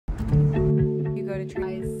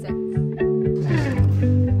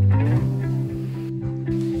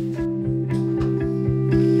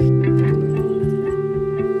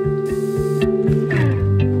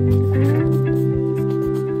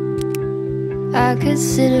I could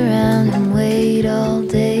sit around and wait all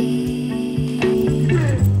day.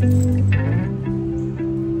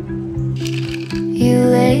 You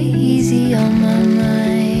lay easy on my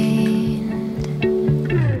mind.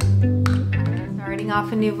 Starting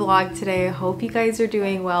off a new vlog today. I hope you guys are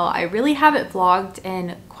doing well. I really haven't vlogged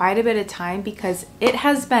in quite a bit of time because it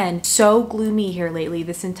has been so gloomy here lately.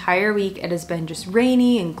 This entire week it has been just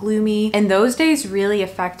rainy and gloomy, and those days really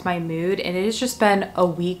affect my mood, and it has just been a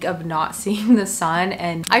week of not seeing the sun,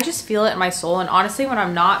 and I just feel it in my soul. And honestly, when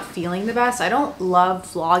I'm not feeling the best, I don't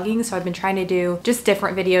love vlogging, so I've been trying to do just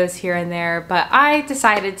different videos here and there, but I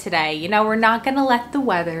decided today, you know, we're not gonna let the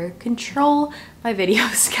weather control my video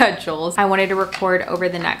schedules. I wanted to record over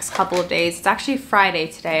the next couple of days. It's actually Friday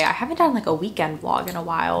today. I haven't done like a weekend vlog in a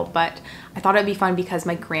while, but I thought it'd be fun because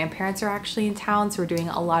my grandparents are actually in town, so we're doing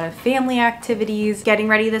a lot of family activities. Getting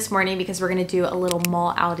ready this morning because we're gonna do a little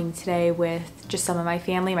mall outing today with just some of my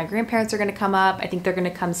family. My grandparents are gonna come up. I think they're gonna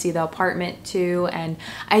come see the apartment too, and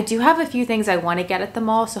I do have a few things I wanna get at the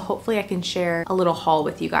mall, so hopefully I can share a little haul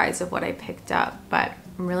with you guys of what I picked up. But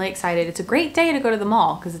I'm really excited. It's a great day to go to the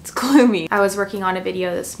mall because it's gloomy. I was working on a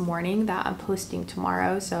video this morning that I'm posting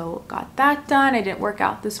tomorrow, so got that done. I didn't work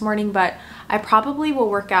out this morning, but I probably will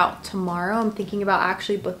work out tomorrow. I'm thinking about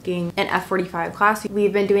actually booking an F45 class.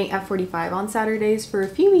 We've been doing F45 on Saturdays for a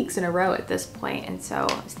few weeks in a row at this point, and so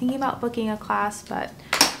I was thinking about booking a class, but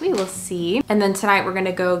we will see. And then tonight we're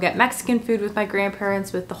gonna go get Mexican food with my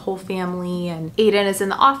grandparents with the whole family, and Aiden is in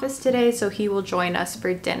the office today, so he will join us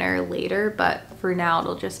for dinner later, but for now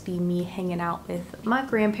it'll just be me hanging out with my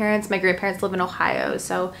grandparents. My grandparents live in Ohio,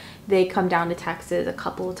 so they come down to Texas a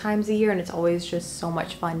couple of times a year, and it's always just so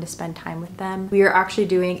much fun to spend time with them. We are actually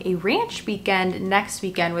doing a ranch weekend next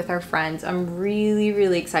weekend with our friends. I'm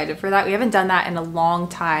really excited for that. We haven't done that in a long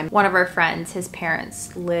time. One of our friends, his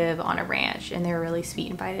parents live on a ranch, and they were really sweet,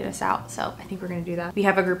 invited us out, so I think we're gonna do that. We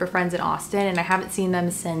have a group of friends in Austin, and I haven't seen them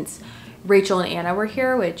since Rachel and Anna were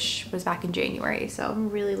here, which was back in January, so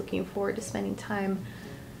I'm really looking forward to spending time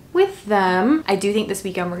with them. I do think this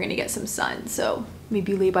weekend we're gonna get some sun, so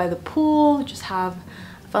maybe lay by the pool, just have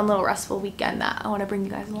a fun little restful weekend that I want to bring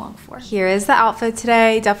you guys along for. Here is the outfit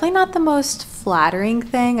today. Definitely not the most flattering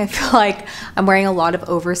thing. I feel like I'm wearing a lot of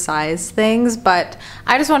oversized things, but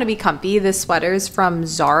I just want to be comfy. This sweater is from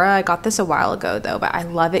Zara. I got this a while ago though, but I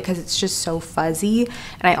love it because it's just so fuzzy,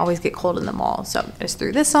 and I always get cold in the mall, so I just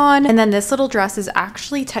threw this on. And then this little dress is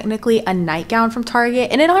actually technically a nightgown from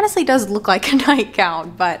Target, and it honestly does look like a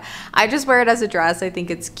nightgown, but I just wear it as a dress. I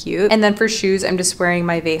think it's cute. And then for shoes, I'm just wearing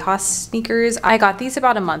my Vejas sneakers. I got these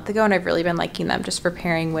about a month ago, and I've really been liking them just for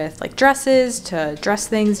pairing with like dresses to dress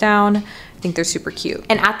things down. I think they're super cute.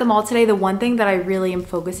 And at the mall today, the one thing that I really am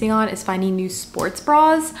focusing on is finding new sports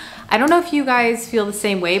bras. I don't know if you guys feel the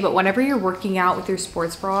same way, but whenever you're working out with your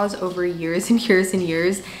sports bras over years and years and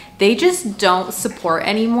years, they just don't support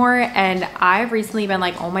anymore. And I've recently been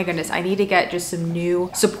like, oh my goodness, I need to get just some new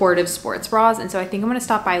supportive sports bras. And so I think I'm gonna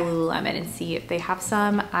stop by Lululemon and see if they have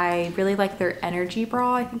some. I really like their energy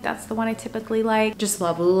bra. I think that's the one I typically like. Just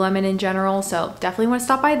love Lululemon in general, so definitely wanna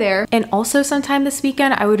stop by there. And also sometime this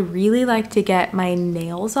weekend, I would really like to get my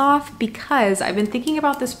nails off because I've been thinking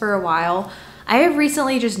about this for a while. I have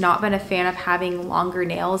recently just not been a fan of having longer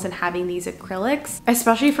nails and having these acrylics,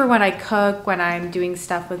 especially for when I cook, when I'm doing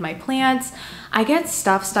stuff with my plants. I get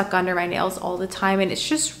stuff stuck under my nails all the time, and it's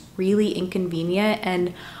just really inconvenient.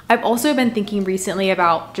 And I've also been thinking recently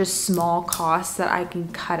about just small costs that I can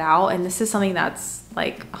cut out, and this is something that's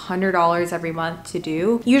like $100 every month to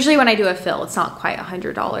do. Usually when I do a fill, it's not quite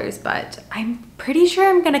 $100, but I'm pretty sure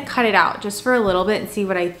I'm gonna cut it out just for a little bit and see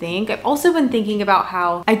what I think. I've also been thinking about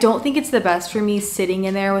how I don't think it's the best for me sitting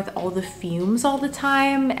in there with all the fumes all the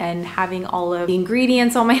time and having all of the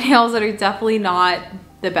ingredients on my nails that are definitely not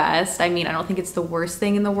the best. I mean, I don't think it's the worst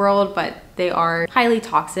thing in the world, but they are highly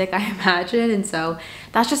toxic, I imagine. And so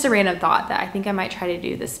that's just a random thought that I think I might try to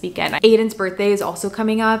do this weekend. Aiden's birthday is also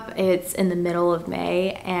coming up. It's in the middle of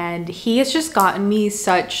May, and he has just gotten me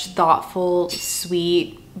such thoughtful,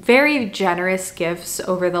 sweet, very generous gifts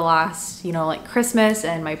over the last, you know, like Christmas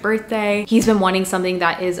and my birthday. He's been wanting something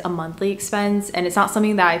that is a monthly expense, and it's not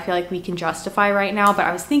something that I feel like we can justify right now, but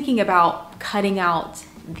I was thinking about cutting out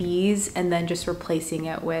these and then just replacing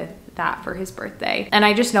it with that for his birthday. And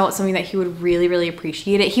I just know it's something that he would really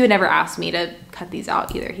appreciate it. He would never ask me to cut these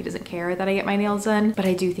out either. He doesn't care that I get my nails done, but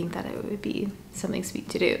I do think that it would be something sweet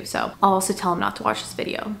to do. So I'll also tell him not to watch this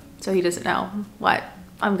video so he doesn't know what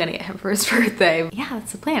I'm gonna get him for his birthday. Yeah,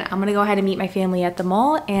 that's the plan. I'm gonna go ahead and meet my family at the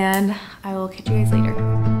mall, and I will catch you guys later.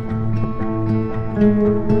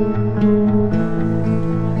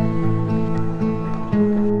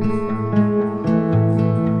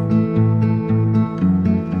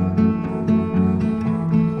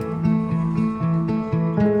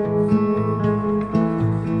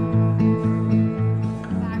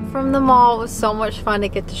 was so much fun to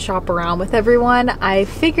get to shop around with everyone. I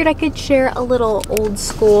figured I could share a little old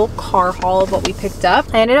school car haul of what we picked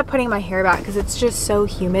up. I ended up putting my hair back because it's just so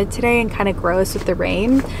humid today and kind of gross with the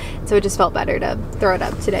rain. So it just felt better to throw it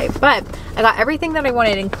up today. But I got everything that I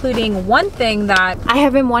wanted, including one thing that I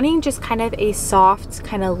have been wanting, just kind of a soft,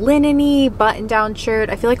 kind of linen-y button-down shirt.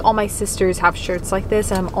 I feel like all my sisters have shirts like this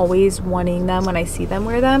and I'm always wanting them when I see them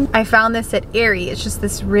wear them. I found this at Aerie. It's just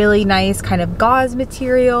this really nice kind of gauze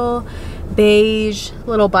material, beige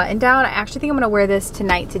little button down. I actually think I'm gonna wear this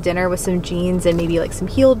tonight to dinner with some jeans and maybe like some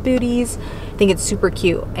heeled booties. I think it's super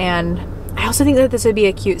cute, and I also think that this would be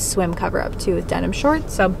a cute swim cover up too with denim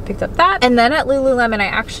shorts, so picked up that. And then at Lululemon, I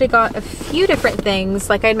actually got a few different things.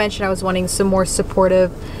 Like I mentioned, I was wanting some more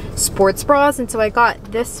supportive sports bras, and so I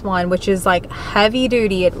got this one, which is like heavy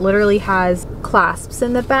duty. It literally has clasps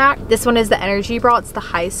in the back. This one is the energy bra. It's the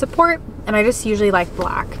high support, and I just usually like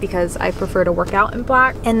black because I prefer to work out in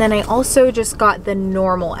black. And then I also just got the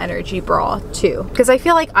normal energy bra too, because I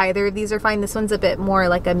feel like either of these are fine. This one's a bit more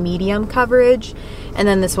like a medium coverage, and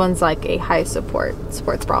then this one's like a high support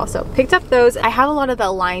sports bra. So picked up those. I have a lot of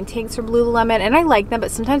the line tanks from Lululemon and I like them,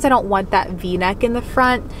 but sometimes I don't want that V-neck in the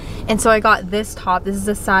front. And so I got this top. This is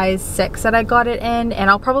a size 6 that I got it in, and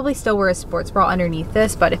I'll probably still wear a sports bra underneath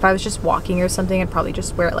this, but if I was just walking or something, I'd probably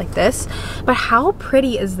just wear it like this. But how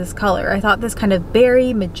pretty is this color? I thought this kind of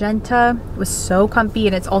berry magenta was so comfy,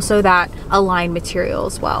 and it's also that Align material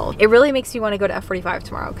as well. It really makes me want to go to F45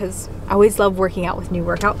 tomorrow because I always love working out with new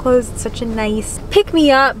workout clothes. It's such a nice pick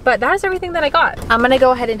me up. But that is everything that I got. I'm gonna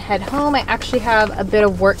go ahead and head home. I actually have a bit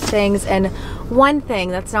of work things, and one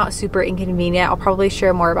thing that's not super inconvenient, I'll probably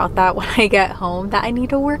share more about that when I get home, that I need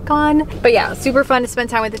to work on. But yeah, super fun to spend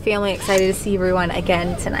time with the family. Excited to see everyone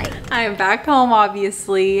again tonight. I am back home,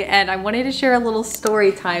 obviously, and I wanted to share a little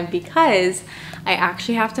story time because I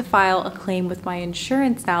actually have to file a claim with my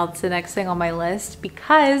insurance now. It's the next thing on my list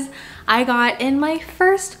because I got in my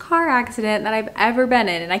first car accident that I've ever been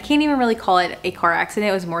in. And I can't even really call it a car accident.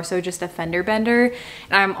 It was more so just a fender bender. And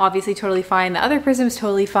I'm obviously totally fine. The other person was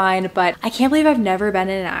totally fine, but I can't believe I've never been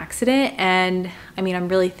in an accident. And I mean, I'm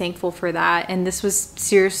really thankful for that. And this was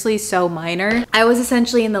seriously so minor. I was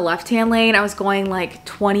essentially in the left-hand lane. I was going like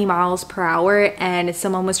 20 miles per hour and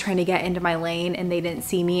someone was trying to get into my lane and they didn't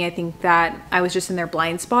see me. I think that I was just in their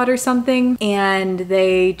blind spot or something. And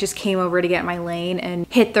they just came over to get my lane and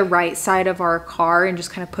hit the right side of our car and just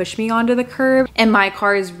kind of pushed me onto the curb. And my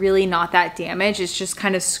car is really not that damaged. It's just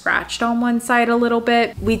kind of scratched on one side a little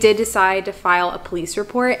bit. We did decide to file a police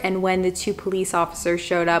report, and when the 2 police officers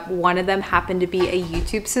showed up, one of them happened to be a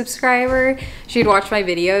YouTube subscriber. She'd watched my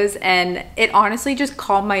videos, and it honestly just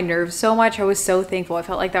calmed my nerves so much. I was so thankful. I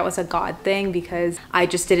felt like that was a God thing because I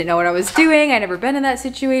just didn't know what I was doing. I'd never been in that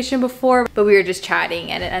situation before, but we were just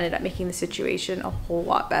chatting and it ended up making the situation a whole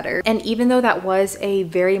lot better. And even though that was a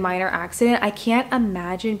very minor accident, I can't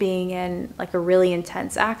imagine being in like a really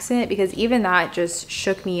intense accident because even that just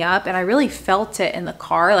shook me up, and I really felt it in the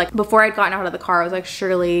car. Like before I'd gotten out of the car, I was like,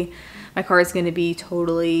 surely my car is going to be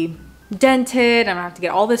totally dented. I'm gonna have to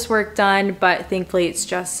get all this work done, but thankfully it's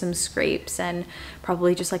just some scrapes and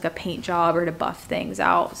probably just like a paint job or to buff things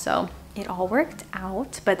out. So it all worked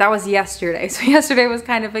out, but that was yesterday. So yesterday was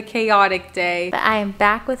kind of a chaotic day. But I am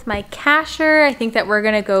back with my cashier. I think that we're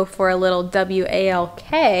gonna go for a little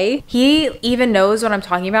WALK. He even knows what I'm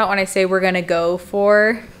talking about when I say we're gonna go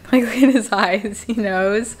for, like look at his eyes, he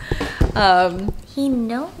knows. He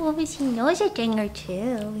knows a thing or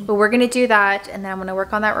two. But we're gonna do that, and then I'm gonna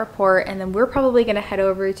work on that report, and then we're probably gonna head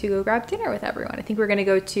over to go grab dinner with everyone. I think we're gonna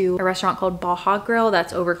go to a restaurant called Baja Grill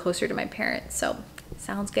that's over closer to my parents. So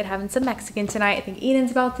sounds good, having some Mexican tonight. I think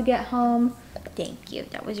Eden's about to get home. Thank you,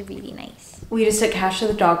 that was really nice. We just took Cash to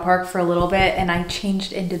the dog park for a little bit, and I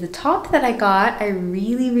changed into the top that I got. I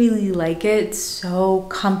really like it. It's so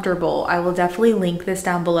comfortable. I will definitely link this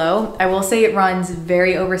down below. I will say it runs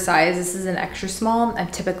very oversized. This is an extra small. I'm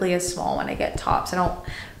typically a small when I get tops. I don't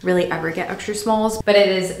really ever get extra smalls, but it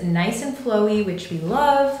is nice and flowy, which we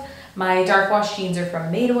love. My dark wash jeans are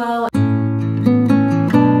from Madewell.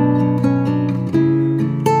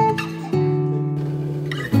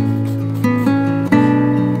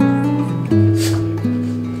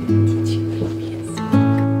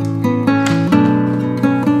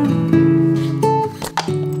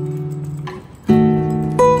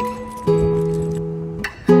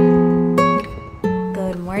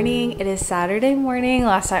 morning. It is Saturday morning.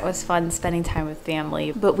 Last night was fun spending time with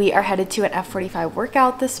family, but we are headed to an F45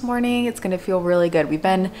 workout this morning. It's gonna feel really good. We've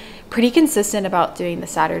been pretty consistent about doing the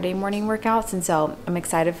Saturday morning workouts, and so I'm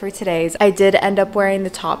excited for today's. I did end up wearing the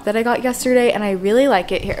top that I got yesterday, and I really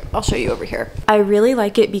like it. Here, I'll show you over here. I really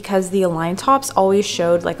like it because the Align tops always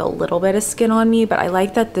showed like a little bit of skin on me, but I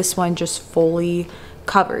like that this one just fully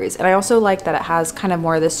covers. And I also like that it has kind of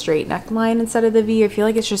more of the straight neckline instead of the V. I feel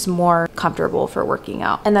like it's just more comfortable for working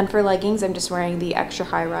out. And then for leggings, I'm just wearing the extra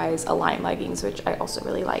high rise Align leggings, which I also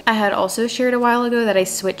really like. I had also shared a while ago that I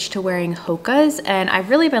switched to wearing Hoka's, and I've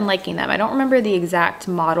really been liking them. I don't remember the exact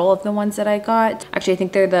model of the ones that I got. Actually, I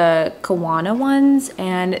think they're the Kawana ones,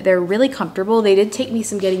 and they're really comfortable. They did take me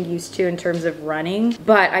some getting used to in terms of running,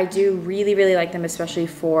 but I do really like them, especially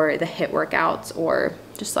for the HIIT workouts or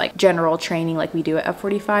just like general training like we do at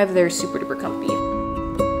F45. They're super duper comfy.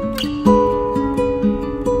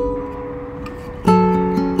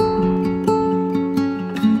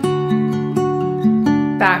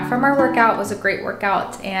 Back from our workout. Was a great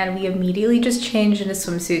workout, and we immediately just changed into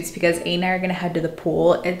swimsuits because A and I are gonna head to the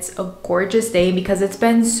pool. It's a gorgeous day because it's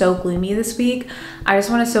been so gloomy this week. I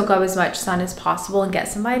just want to soak up as much sun as possible and get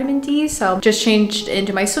some vitamin D, so just changed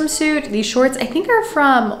into my swimsuit. These shorts I think are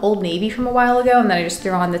from Old Navy from a while ago, and then I just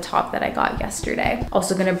threw on the top that I got yesterday.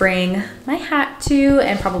 Also gonna bring my hat too,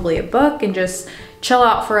 and probably a book, and just chill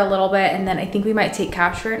out for a little bit, and then I think we might take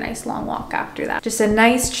Cash for a nice long walk after that. Just a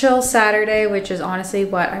nice chill Saturday, which is honestly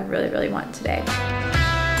what I really want today.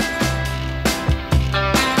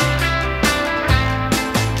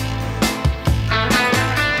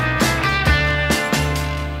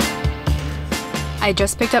 I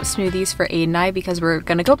just picked up smoothies for Aiden and I because we're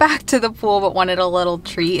gonna go back to the pool but wanted a little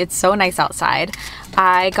treat. It's so nice outside.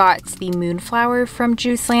 I got the Moonflower from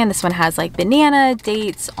Juiceland. This one has like banana,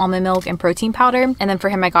 dates, almond milk, and protein powder. And then for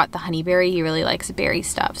him I got the honeyberry. He really likes berry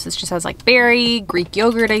stuff. So this just has like berry, Greek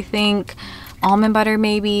yogurt I think, almond butter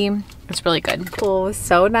maybe. It's really good. Pool was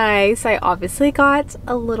so nice. I obviously got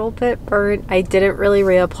a little bit burnt. I didn't really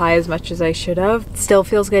reapply as much as I should have. Still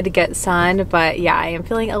feels good to get sun, but yeah, I am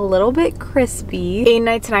feeling a little bit crispy. Aiden and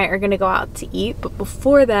I tonight are gonna go out to eat, but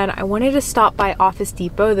before then, I wanted to stop by Office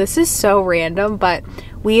Depot. This is so random, but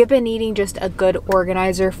we have been needing just a good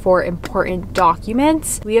organizer for important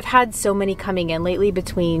documents. We have had so many coming in lately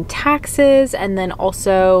between taxes and then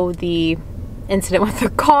also the incident with the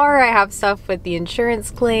car. I have stuff with the insurance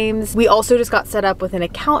claims. We also just got set up with an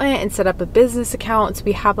accountant and set up a business account. So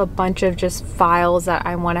we have a bunch of just files that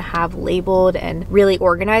I want to have labeled and really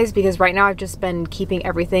organized, because right now I've just been keeping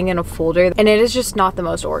everything in a folder and it is just not the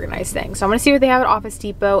most organized thing. So I'm gonna see what they have at Office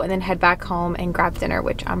Depot and then head back home and grab dinner,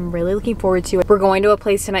 which I'm really looking forward to. We're going to a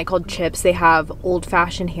place tonight called Chips. They have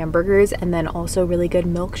old-fashioned hamburgers and then also really good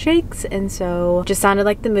milkshakes, and so just sounded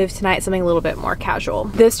like the move tonight, something a little bit more casual.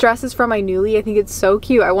 This dress is from my Nuuly. I think it's so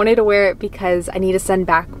cute. I wanted to wear it because I need to send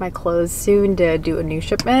back my clothes soon to do a new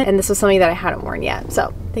shipment, and this was something that I hadn't worn yet,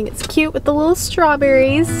 so I think it's cute with the little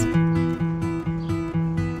strawberries.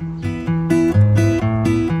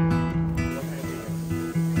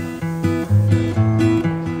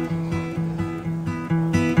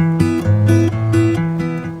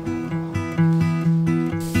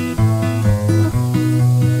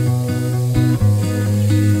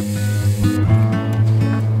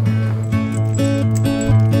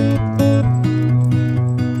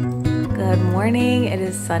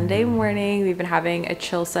 Sunday morning. We've been having a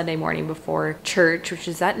chill Sunday morning before church, which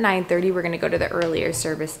is at 9:30. We're gonna go to the earlier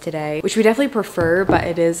service today, which we definitely prefer, but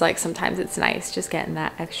it is like sometimes it's nice just getting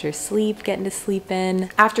that extra sleep, getting to sleep in.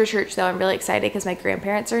 After church though, I'm really excited because my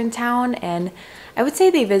grandparents are in town, and I would say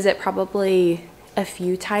they visit probably a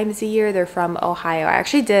few times a year. They're from Ohio. I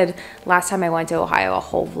actually did, last time I went to Ohio, a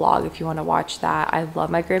whole vlog if you want to watch that. I love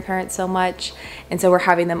my grandparents so much, and so we're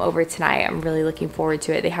having them over tonight. I'm really looking forward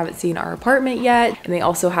to it. They haven't seen our apartment yet, and they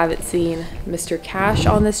also haven't seen Mr. Cash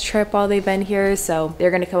on this trip while they've been here, so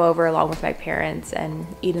they're gonna come over along with my parents, and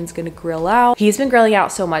Eden's gonna grill out. He's been grilling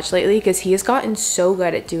out so much lately because he has gotten so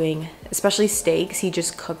good at doing especially steaks. He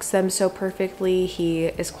just cooks them so perfectly. He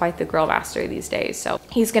is quite the grill master these days. So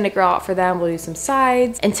he's gonna grill out for them. We'll do some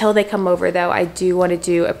sides. Until they come over though, I do want to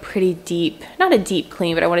do a pretty deep, not a deep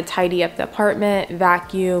clean, but I want to tidy up the apartment,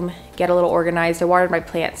 vacuum, get a little organized. I watered my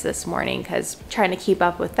plants this morning because I'm trying to keep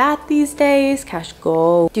up with that these days. Cash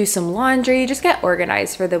go, do some laundry, just get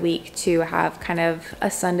organized for the week to have kind of a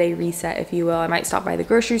Sunday reset, if you will. I might stop by the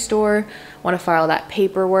grocery store, want to file that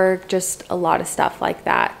paperwork, just a lot of stuff like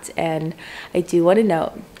that. And I do want to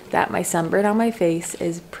note, that my sunburn on my face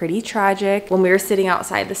is pretty tragic. When we were sitting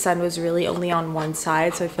outside, the sun was really only on one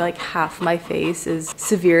side, so I feel like half my face is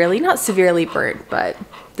not severely burnt, but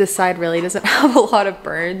this side really doesn't have a lot of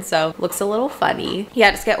burn, so looks a little funny.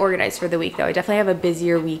 Yeah, just get organized for the week though. I definitely have a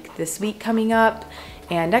busier week this week coming up.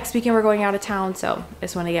 And next weekend we're going out of town, so I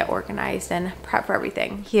just want to get organized and prep for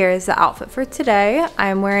everything. Here's the outfit for today.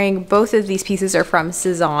 I'm wearing, both of these pieces are from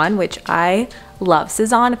Cezanne, which I love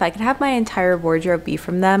Cezanne. If I could have my entire wardrobe be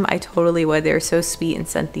from them, I totally would. They're so sweet and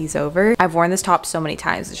sent these over. I've worn this top so many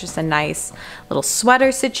times. It's just a nice little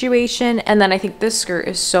sweater situation. And then I think this skirt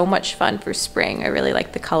is so much fun for spring. I really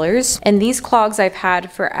like the colors. And these clogs I've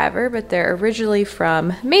had forever, but they're originally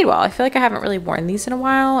from Madewell. I feel like I haven't really worn these in a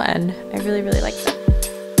while, and I really, really like them.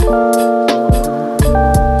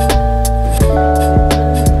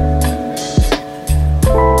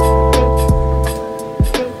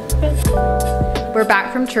 We're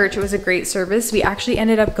back from church. It was a great service. We actually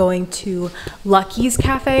ended up going to Lucky's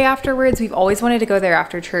Cafe afterwards. We've always wanted to go there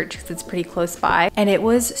after church because it's pretty close by, and it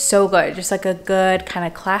was so good. Just like a good kind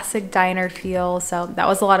of classic diner feel. So that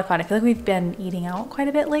was a lot of fun. I feel like we've been eating out quite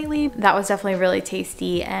a bit lately. That was definitely really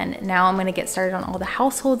tasty, and now I'm gonna get started on all the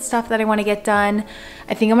household stuff that I want to get done.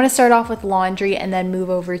 I think I'm gonna start off with laundry and then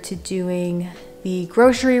move over to doing the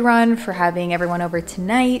grocery run for having everyone over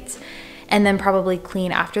tonight, and then probably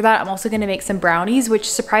clean after that. I'm also gonna make some brownies, which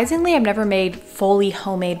surprisingly I've never made fully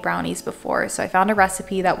homemade brownies before. So I found a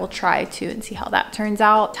recipe that we'll try to and see how that turns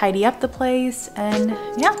out. Tidy up the place, and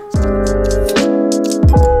yeah.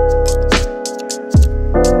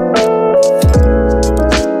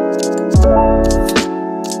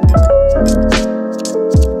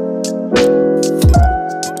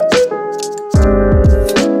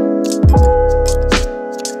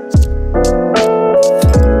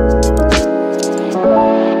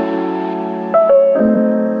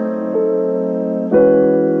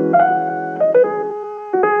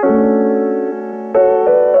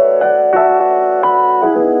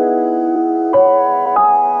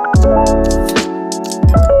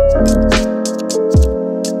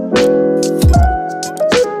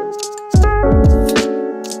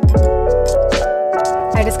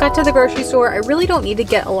 To the grocery store. I really don't need to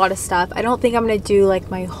get a lot of stuff. I don't think I'm gonna do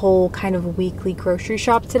like my whole kind of weekly grocery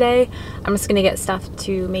shop today. I'm just gonna get stuff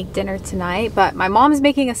to make dinner tonight, but my mom's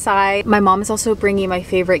making a side. My mom is also bringing my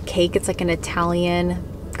favorite cake. It's like an Italian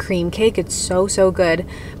cream cake. It's so good,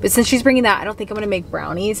 but since she's bringing that, I don't think I'm gonna make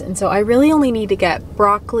brownies, and so I really only need to get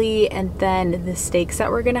broccoli and then the steaks that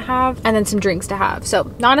we're gonna have, and then some drinks to have.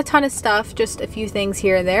 So not a ton of stuff, just a few things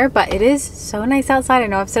here and there, but it is so nice outside. I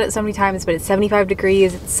know I've said it so many times, but it's 75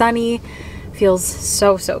 degrees, it's sunny, feels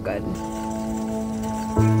so good.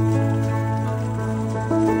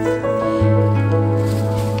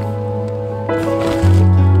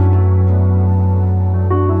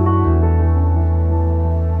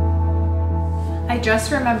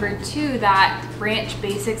 Just remembered too that Branch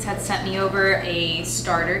Basics had sent me over a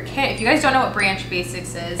starter kit. If you guys don't know what Branch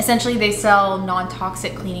Basics is, essentially they sell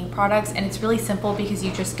non-toxic cleaning products, and it's really simple because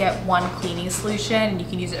you just get one cleaning solution and you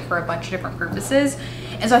can use it for a bunch of different purposes.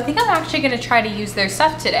 And so I think I'm actually gonna try to use their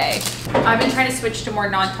stuff today. I've been trying to switch to more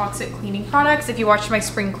non-toxic cleaning products. If you watched my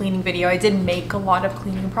spring cleaning video, I did make a lot of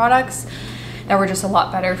cleaning products that were just a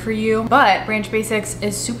lot better for you. But Branch Basics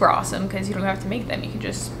is super awesome because you don't have to make them. You can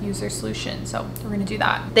just use their solution. So we're gonna do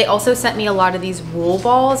that. They also sent me a lot of these wool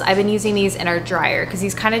balls. I've been using these in our dryer because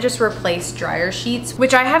these kind of just replace dryer sheets,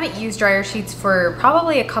 which I haven't used dryer sheets for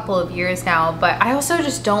probably a couple of years now, but I also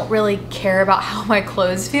just don't really care about how my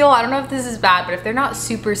clothes feel. I don't know if this is bad, but if they're not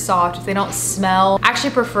super soft, if they don't smell, I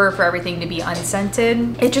actually prefer for everything to be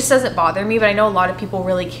unscented. It just doesn't bother me, but I know a lot of people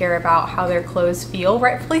really care about how their clothes feel,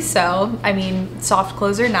 rightfully so. I mean, soft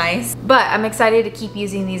clothes are nice, but I'm excited to keep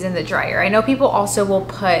using these in the dryer. I know people also will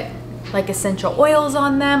put like essential oils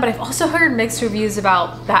on them, but I've also heard mixed reviews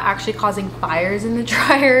about that actually causing fires in the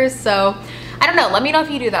dryers. So I don't know, let me know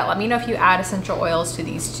if you do that. Let me know if you add essential oils to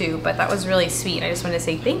these too, but that was really sweet. I just wanted to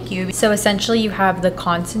say thank you. So essentially you have the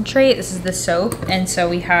concentrate, this is the soap, and so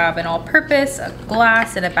we have an all-purpose, a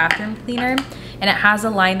glass, and a bathroom cleaner. And it has a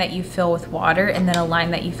line that you fill with water and then a line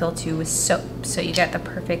that you fill to with soap. So you get the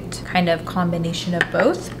perfect kind of combination of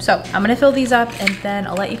both. So I'm gonna fill these up and then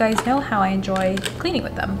I'll let you guys know how I enjoy cleaning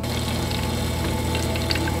with them.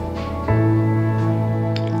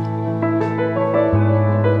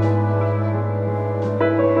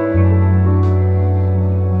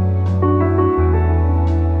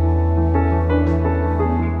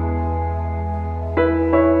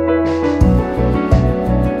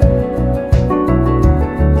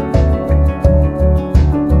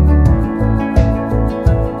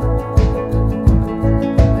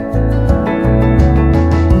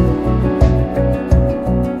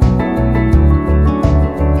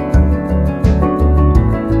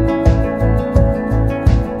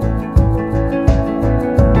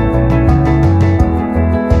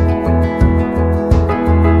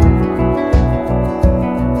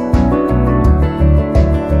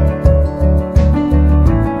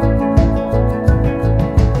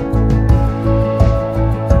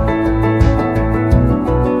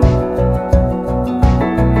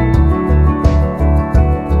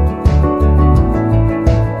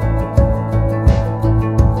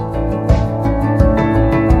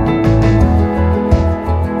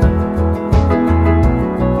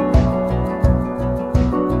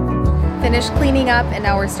 finished cleaning up and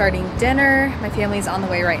now we're starting dinner. My family's on the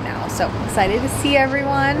way right now, so I'm excited to see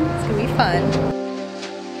everyone. It's gonna be fun.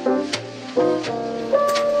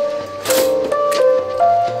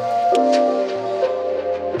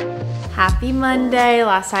 Happy Monday.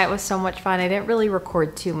 Last night was so much fun. I didn't really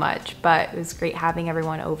record too much, but it was great having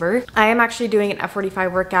everyone over. I am actually doing an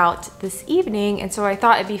F45 workout this evening, and so I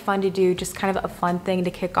thought it'd be fun to do just kind of a fun thing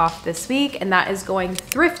to kick off this week, and that is going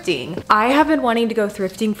thrifting. I have been wanting to go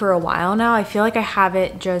thrifting for a while now. I feel like I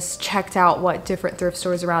haven't just checked out what different thrift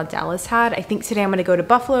stores around Dallas had. I think today I'm gonna go to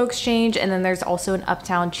Buffalo Exchange, and then there's also an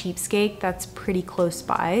Uptown Cheapskate that's pretty close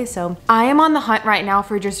by. So I am on the hunt right now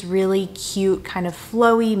for just really cute, kind of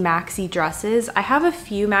flowy maxi dresses. I have a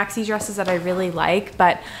few maxi dresses that I really like,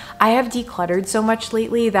 but I have decluttered so much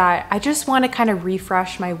lately that I just want to kind of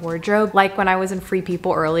refresh my wardrobe. Like when I was in Free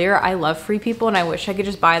People earlier, I love Free People and I wish I could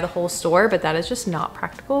just buy the whole store, but that is just not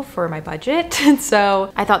practical for my budget. And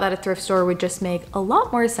so I thought that a thrift store would just make a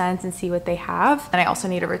lot more sense and see what they have. And I also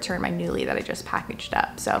need to return my Nuuly that I just packaged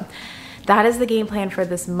up. So that is the game plan for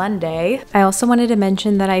this Monday. I also wanted to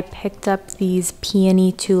mention that I picked up these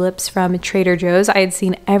peony tulips from Trader Joe's. I had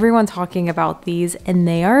seen everyone talking about these and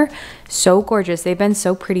they are so gorgeous. They've been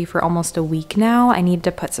so pretty for almost a week now. I need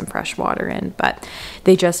to put some fresh water in, but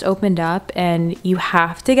they just opened up and you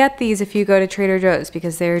have to get these if you go to Trader Joe's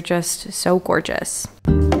because they're just so gorgeous.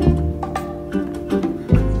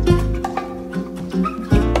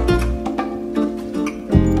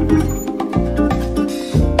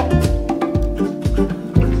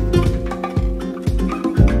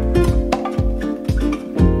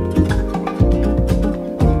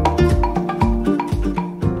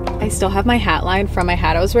 Still have my hat line from my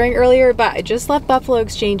hat I was wearing earlier, but I just left Buffalo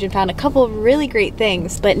Exchange and found a couple of really great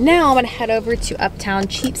things. But now I'm gonna head over to Uptown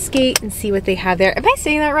Cheapskate and see what they have there. Am I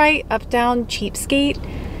saying that right? Uptown Cheapskate?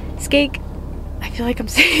 Skate? I feel like I'm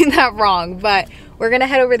saying that wrong, but we're gonna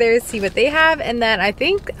head over there to see what they have, and then I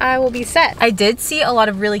think I will be set. I did see a lot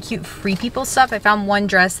of really cute Free People stuff. I found one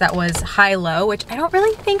dress that was high-low, which I don't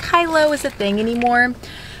really think high-low is a thing anymore.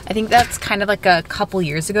 I think that's kind of like a couple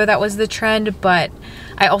years ago that was the trend, but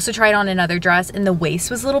I also tried on another dress and the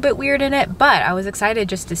waist was a little bit weird in it, but I was excited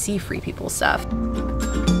just to see Free People stuff.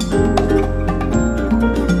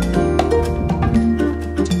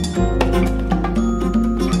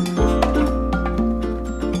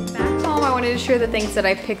 To share the things that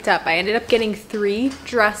I picked up. I ended up getting 3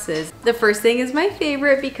 dresses. The first thing is my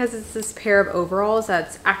favorite because it's this pair of overalls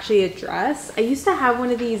that's actually a dress. I used to have one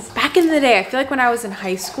of these back in the day. I feel like when I was in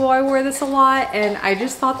high school I wore this a lot and I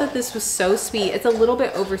just thought that this was so sweet. It's a little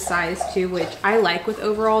bit oversized too, which I like with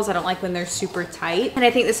overalls. I don't like when they're super tight. And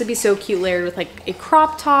I think this would be so cute layered with like a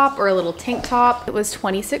crop top or a little tank top. It was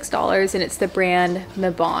 $26 and it's the brand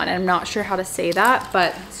Mabon. I'm not sure how to say that,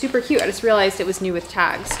 but super cute. I just realized it was new with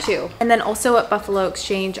tags too. And then also at Buffalo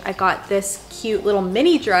Exchange, I got this cute little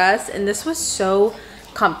mini dress and this was so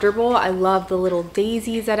comfortable. I love the little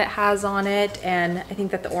daisies that it has on it and I think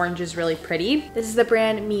that the orange is really pretty. This is the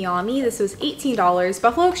brand Miami. This was $18.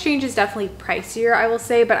 Buffalo Exchange is definitely pricier, I will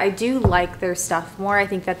say, but I do like their stuff more. I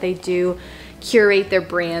think that they do curate their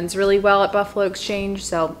brands really well at Buffalo Exchange,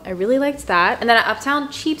 so I really liked that. And then at Uptown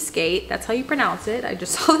Cheapskate, that's how you pronounce it, I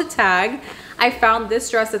just saw the tag, I found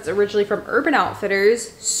this dress that's originally from Urban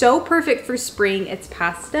Outfitters. So perfect for spring. It's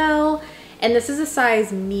pastel and this is a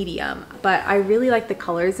size medium, but I really like the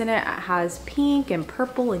colors in it. It has pink and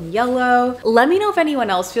purple and yellow. Let me know if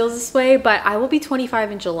anyone else feels this way, but I will be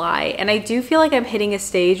 25 in July and I do feel like I'm hitting a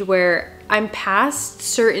stage where I'm past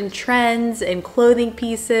certain trends and clothing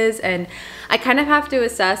pieces and I kind of have to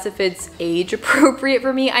assess if it's age appropriate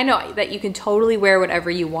for me. I know that you can totally wear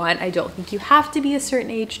whatever you want. I don't think you have to be a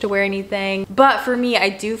certain age to wear anything. But for me, I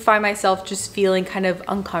do find myself just feeling kind of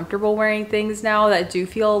uncomfortable wearing things now that do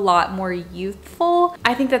feel a lot more youthful.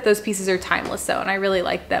 I think that those pieces are timeless though, and I really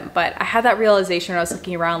like them. But I had that realization when I was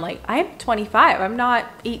looking around like, I'm 25, I'm not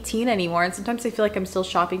 18 anymore. And sometimes I feel like I'm still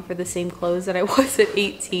shopping for the same clothes that I was at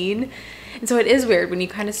 18. And so it is weird when you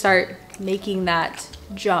kind of start making that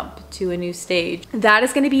jump to a new stage. That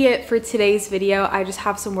is going to be it for today's video. I just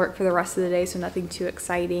have some work for the rest of the day, so nothing too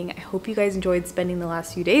exciting. I hope you guys enjoyed spending the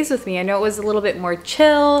last few days with me. I know it was a little bit more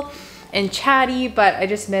chill and chatty, but I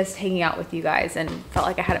just missed hanging out with you guys and felt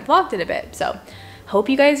like I hadn't vlogged in a bit. So hope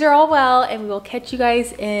you guys are all well and we will catch you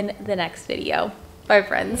guys in the next video. Bye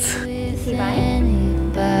friends. With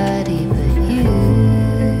anybody.